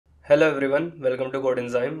Hello everyone, welcome to Code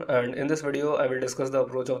Enzyme, and in this video I will discuss the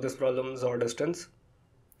approach of this problem XOR-distance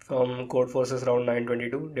from Codeforces round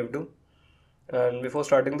 922 Div 2. And before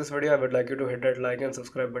starting this video I would like you to hit that like and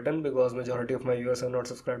subscribe button because majority of my viewers are not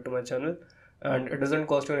subscribed to my channel and it doesn't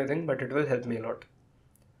cost you anything but it will help me a lot.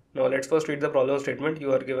 Now let's first read the problem statement.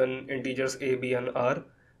 You are given integers a, b and r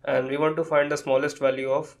and we want to find the smallest value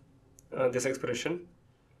of this expression,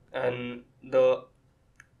 and the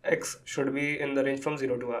x should be in the range from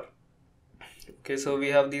 0 to r. Okay, so we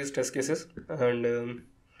have these test cases and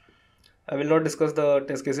I will not discuss the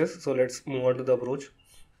test cases, so let's move on to the approach.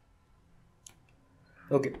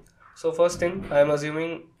 Okay, so first thing I am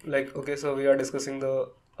assuming, so we are discussing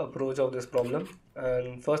the approach of this problem,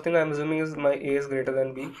 and first thing I am assuming is my a is greater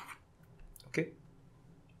than b. Okay,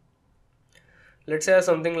 let's say I have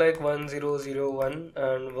something like 1 0 0 1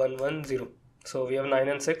 and 1 1 0. So we have 9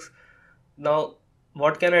 and 6. Now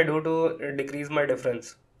what can I do to decrease my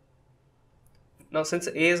difference? Now since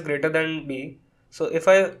a is greater than b, so if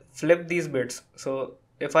I flip these bits, so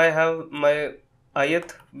if I have my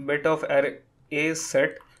ith bit of array a is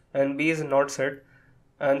set and b is not set,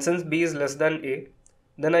 and since b is less than a,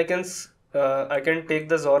 then I can take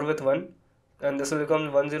the XOR with 1 and this will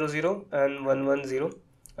become 1 0 0 and 1 1 0,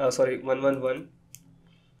 1 1 1,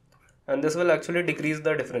 and this will actually decrease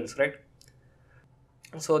the difference, right?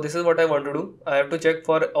 So this is what I want to do. I have to check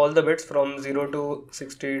for all the bits from 0 to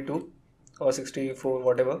 62 or 64,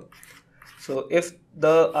 whatever. So if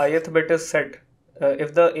the ith bit is set,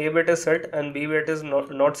 if the a bit is set and b bit is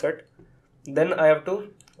not set, then I have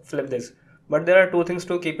to flip this. But there are two things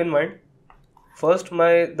to keep in mind. First,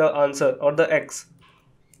 the answer or the x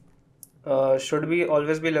should be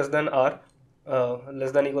always be less than r,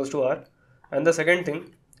 less than equals to r, and the second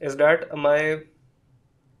thing is that my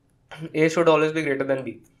a should always be greater than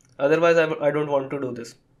b. Otherwise, I don't want to do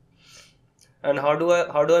this. And how do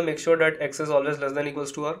I make sure that x is always less than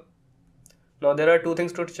equals to r? Now there are two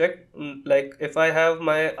things to check. Like if I have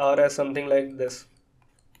my r as something like this,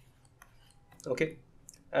 okay,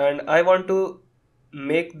 and I want to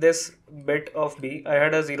make this bit of b, I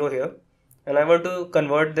had a 0 here, and I want to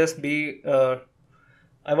convert this b, I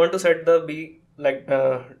want to set the b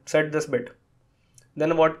set this bit.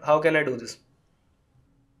 Then how can I do this?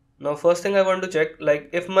 Now first thing I want to check,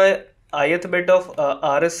 like if my ith bit of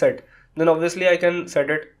r is set, then obviously I can set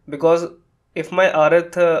it, because if my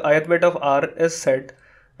ith bit of r is set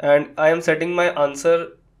and I am setting my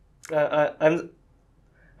answer, I'm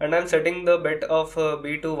setting the bit of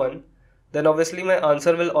b to 1, then obviously my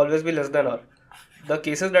answer will always be less than r. The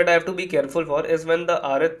cases that I have to be careful for is when the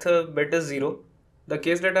rth bit is 0. The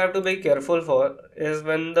case that I have to be careful for is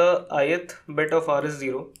when the ith bit of r is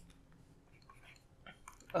 0.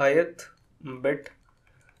 Ith bit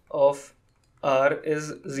of r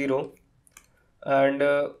is 0 and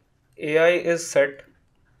ai is set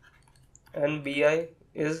and bi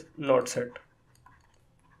is not set.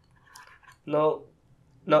 Now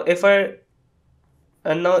if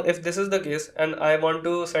this is the case and I want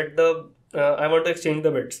to set the I want to exchange the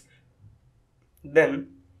bits, then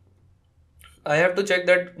I have to check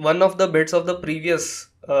that one of the bits of the previous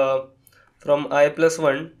from I plus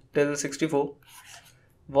 1 till 64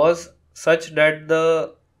 was such that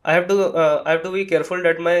I have to be careful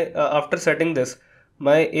that my after setting this,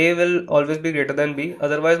 my a will always be greater than b,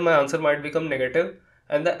 otherwise my answer might become negative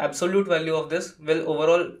and the absolute value of this will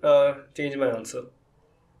overall change my answer.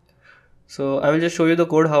 So I will just show you the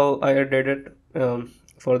code how I did it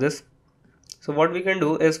for this. So what we can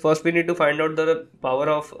do is, first we need to find out the power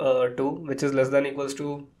of 2, which is less than equals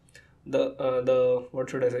to the what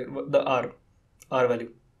should I say, the r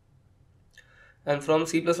value. And from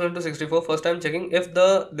C plus 1 to 64, first I am checking if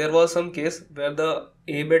there was some case where the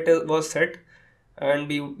a bit was set and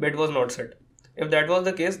b bit was not set. If that was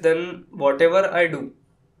the case, then whatever I do,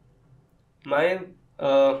 my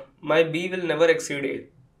b will never exceed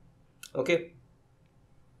a. Okay.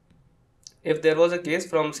 If there was a case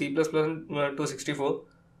from C plus 1 to 64,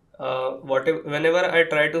 whenever I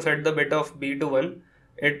try to set the bit of b to 1,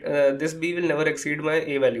 this b will never exceed my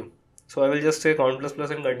a value. So I will just say count plus plus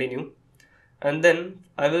and continue. And then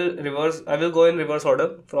I will go in reverse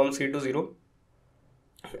order from C to 0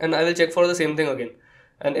 and I will check for the same thing again.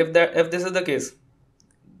 And if this is the case,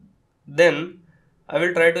 then I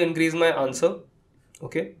will try to increase my answer.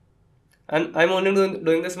 Okay, and I'm only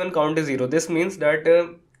doing this when count is 0. This means that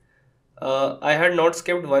I had not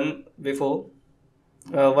skipped one before,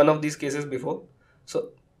 one of these cases before. So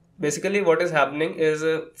basically what is happening is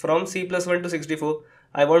from C plus 1 to 64,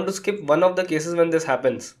 I want to skip one of the cases when this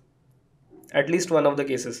happens. At least one of the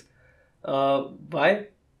cases. Why?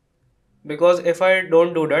 Because if I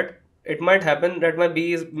don't do that, it might happen that my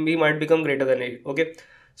b might become greater than a. Okay,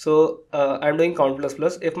 so I'm doing count plus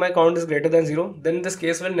plus. If my count is greater than 0, then this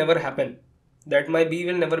case will never happen, that my b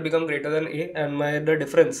will never become greater than a, and the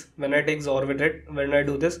difference when I take XOR with it, when I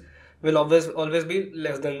do this, will always be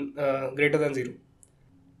less than greater than 0.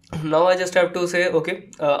 Now I just have to say, okay,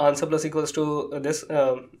 answer plus equals to this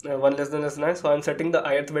 1 less than I. So I'm setting the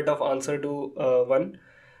ith bit of answer to 1,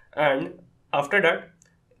 and after that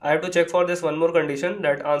I have to check for this one more condition,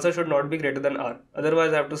 that answer should not be greater than r.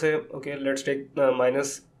 Otherwise I have to say, okay, let's take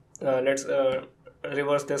minus, let's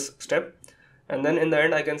reverse this step, and then in the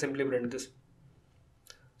end I can simply print this.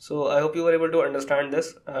 So I hope you were able to understand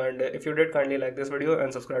this, and if you did, kindly like this video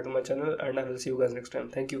and subscribe to my channel, and I will see you guys next time.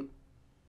 Thank you.